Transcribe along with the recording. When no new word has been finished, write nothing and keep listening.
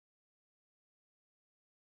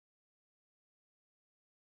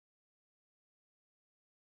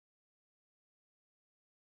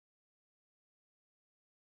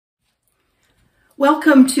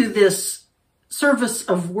Welcome to this service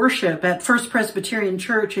of worship at First Presbyterian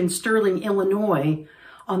Church in Sterling, Illinois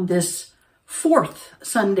on this fourth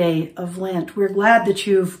Sunday of Lent. We're glad that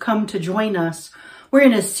you've come to join us. We're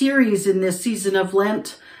in a series in this season of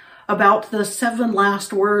Lent about the 7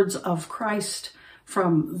 last words of Christ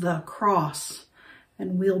from the cross.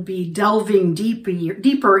 And we'll be delving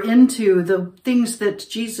deeper into the things that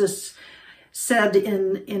Jesus said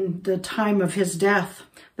in the time of his death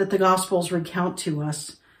that the Gospels recount to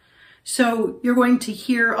us. So you're going to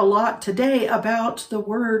hear a lot today about the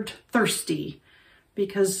word thirsty,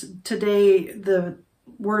 because today the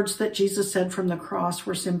words that Jesus said from the cross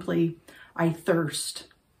were simply, I thirst.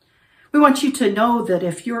 We want you to know that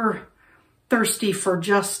if you're thirsty for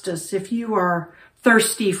justice, if you are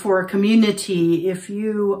thirsty for a community, if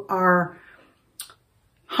you are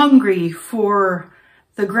hungry for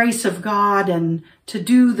the grace of God and to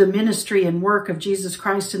do the ministry and work of Jesus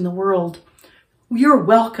Christ in the world, you're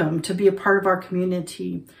welcome to be a part of our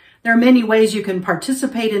community. There are many ways you can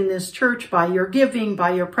participate in this church: by your giving,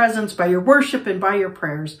 by your presence, by your worship, and by your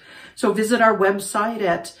prayers. So visit our website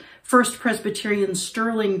at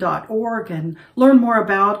firstpresbyteriansterling.org and learn more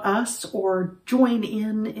about us, or join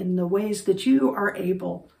in the ways that you are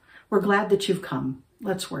able. We're glad that you've come.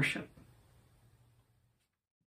 Let's worship.